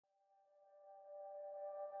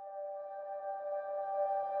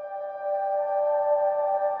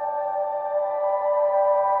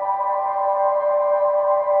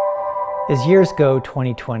As years go,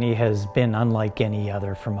 2020 has been unlike any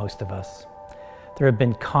other for most of us. There have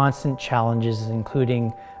been constant challenges,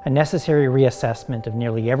 including a necessary reassessment of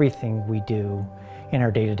nearly everything we do in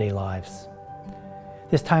our day-to-day lives.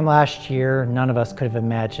 This time last year, none of us could have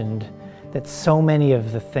imagined that so many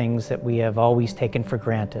of the things that we have always taken for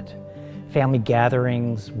granted, family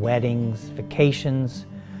gatherings, weddings, vacations,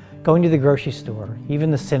 going to the grocery store, even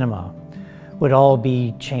the cinema, would all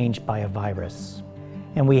be changed by a virus.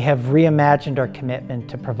 And we have reimagined our commitment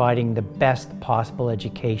to providing the best possible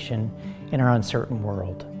education in our uncertain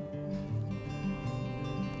world.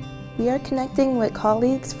 We are connecting with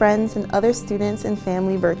colleagues, friends, and other students and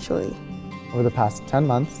family virtually. Over the past 10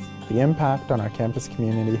 months, the impact on our campus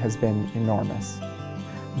community has been enormous.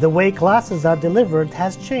 The way classes are delivered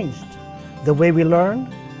has changed. The way we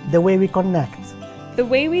learn, the way we connect. The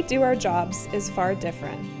way we do our jobs is far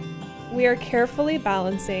different. We are carefully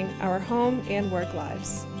balancing our home and work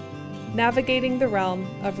lives, navigating the realm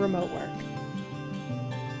of remote work.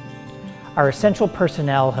 Our essential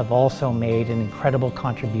personnel have also made an incredible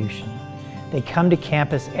contribution. They come to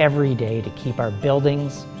campus every day to keep our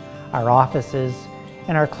buildings, our offices,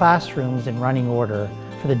 and our classrooms in running order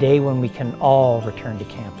for the day when we can all return to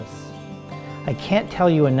campus. I can't tell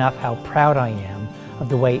you enough how proud I am of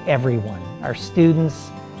the way everyone, our students,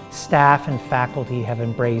 staff, and faculty have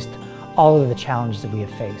embraced all of the challenges that we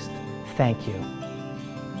have faced. Thank you.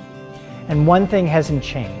 And one thing hasn't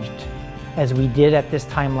changed. As we did at this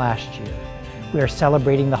time last year, we are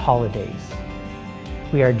celebrating the holidays.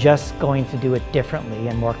 We are just going to do it differently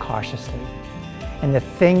and more cautiously. And the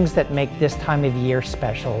things that make this time of year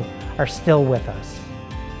special are still with us,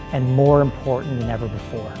 and more important than ever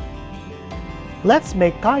before. Let's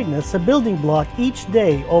make kindness a building block each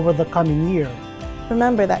day over the coming year.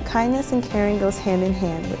 Remember that kindness and caring goes hand in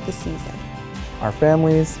hand with the season. Our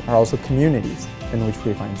families are also communities in which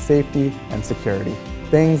we find safety and security,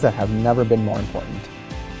 things that have never been more important.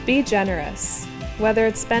 Be generous, whether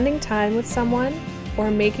it's spending time with someone or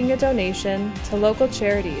making a donation to local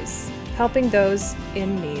charities, helping those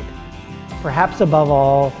in need. Perhaps above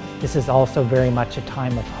all, this is also very much a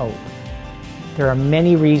time of hope. There are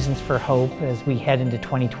many reasons for hope as we head into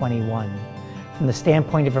 2021, from the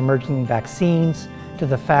standpoint of emerging vaccines to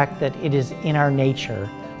the fact that it is in our nature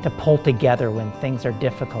to pull together when things are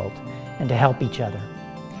difficult and to help each other.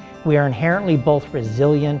 We are inherently both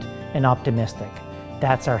resilient and optimistic.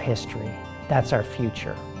 That's our history. That's our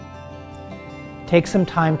future. Take some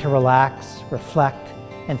time to relax, reflect,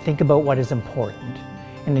 and think about what is important.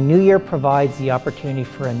 And the new year provides the opportunity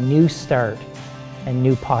for a new start and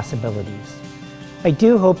new possibilities. I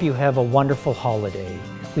do hope you have a wonderful holiday.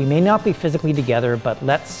 We may not be physically together, but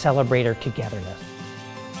let's celebrate our togetherness.